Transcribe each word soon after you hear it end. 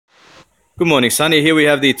Good morning, Sonny. Here we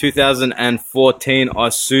have the 2014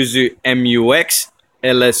 Isuzu MUX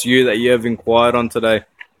LSU that you have inquired on today.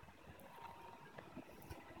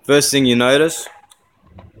 First thing you notice,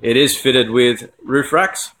 it is fitted with roof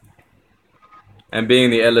racks. And being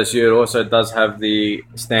the LSU, it also does have the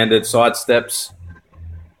standard side steps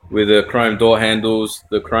with the chrome door handles,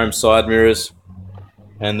 the chrome side mirrors,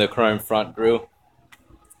 and the chrome front grille,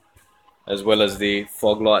 as well as the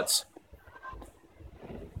fog lights.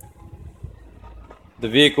 The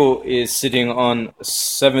vehicle is sitting on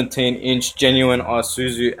 17-inch genuine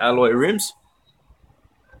Isuzu alloy rims.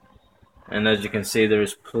 And as you can see, there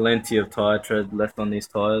is plenty of tire tread left on these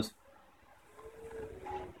tires.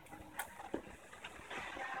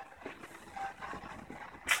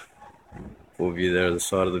 Full view there of the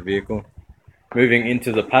side of the vehicle. Moving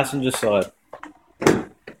into the passenger side.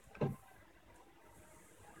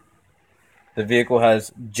 The vehicle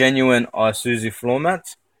has genuine Isuzu floor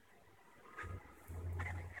mats.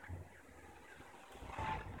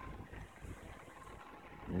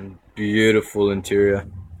 Beautiful interior.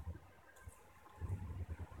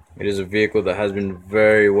 It is a vehicle that has been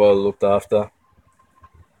very well looked after.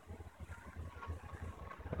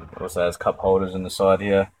 It also has cup holders in the side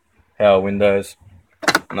here, power windows,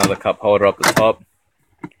 another cup holder up the top,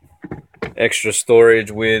 extra storage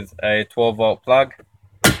with a 12-volt plug,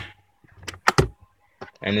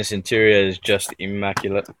 and this interior is just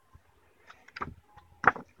immaculate.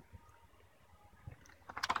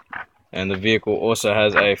 And the vehicle also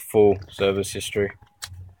has a full service history,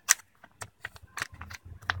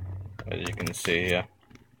 as you can see here,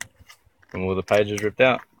 from all the pages ripped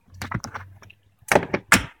out.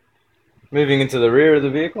 Moving into the rear of the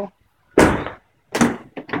vehicle.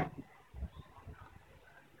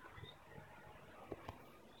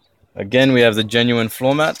 Again, we have the genuine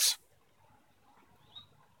floor mats.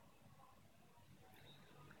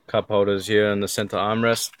 Cup holders here in the center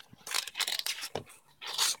armrest.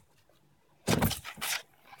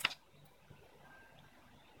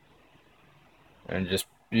 And just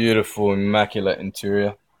beautiful, immaculate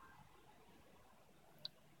interior.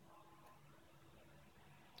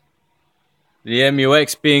 The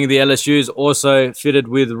MUX, being the LSU, is also fitted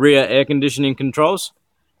with rear air conditioning controls,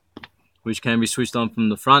 which can be switched on from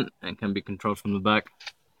the front and can be controlled from the back.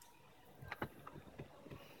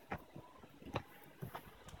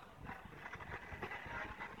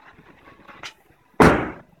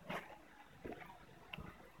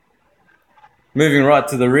 Moving right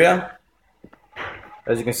to the rear.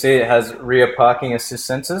 As you can see, it has rear parking assist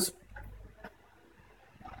sensors.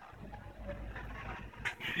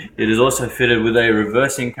 It is also fitted with a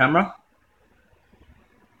reversing camera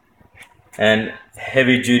and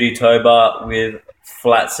heavy duty tow bar with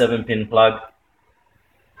flat 7-pin plug.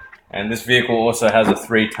 And this vehicle also has a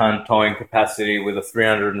 3-ton towing capacity with a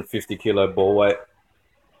 350 kilo ball weight.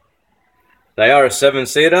 They are a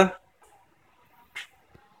 7-seater.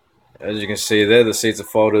 As you can see there, the seats are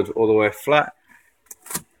folded all the way flat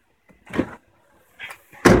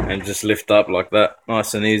and just lift up like that,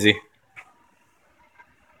 nice and easy,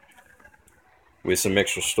 with some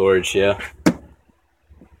extra storage here,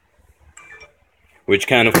 which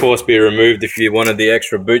can of course be removed if you wanted the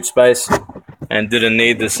extra boot space and didn't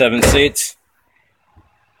need the 7 seats.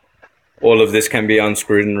 All of this can be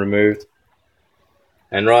unscrewed and removed.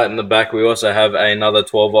 And right in the back, we also have another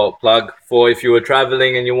 12-volt plug for if you were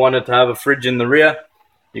traveling and you wanted to have a fridge in the rear,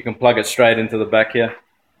 you can plug it straight into the back here.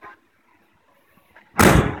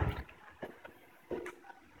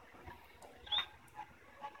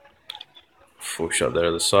 Full shot there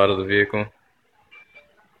at the side of the vehicle.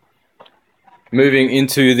 Moving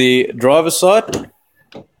into the driver's side,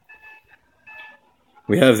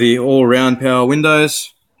 we have the all-round power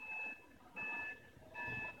windows,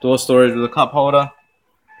 door storage with a cup holder.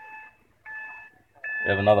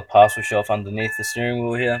 We have another parcel shelf underneath the steering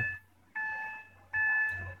wheel here,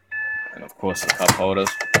 and of course the cup holders,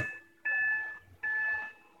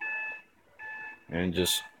 and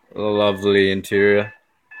just a lovely interior.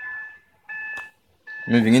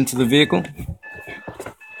 Moving into the vehicle,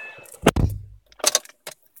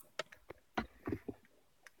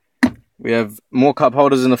 we have more cup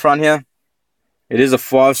holders in the front here. It is a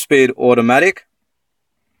 5-speed automatic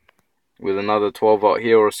with another 12-volt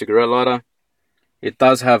here or a cigarette lighter. It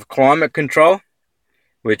does have climate control,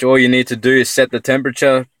 which all you need to do is set the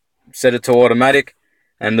temperature, set it to automatic,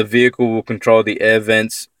 and the vehicle will control the air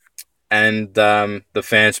vents and the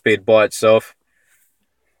fan speed by itself.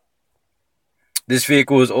 This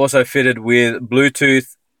vehicle is also fitted with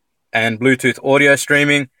Bluetooth and Bluetooth audio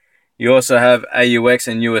streaming. You also have AUX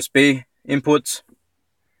and USB inputs.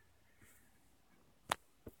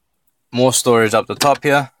 More storage up the top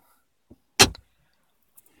here.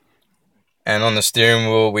 And on the steering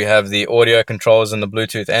wheel we have the audio controls and the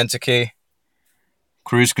Bluetooth answer key.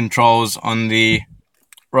 Cruise controls on the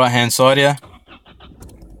right hand side here.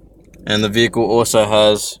 And the vehicle also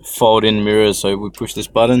has fold-in mirrors, so we push this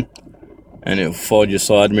button and it'll fold your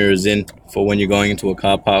side mirrors in for when you're going into a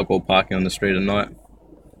car park or parking on the street at night.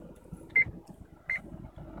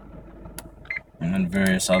 And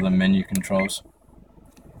various other menu controls.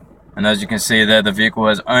 And as you can see there, the vehicle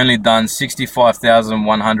has only done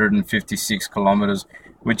 65,156 kilometers,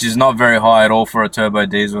 which is not very high at all for a turbo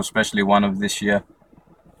diesel, especially one of this year.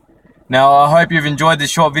 Now, I hope you've enjoyed this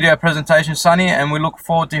short video presentation, Sonnie, and we look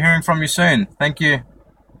forward to hearing from you soon. Thank you.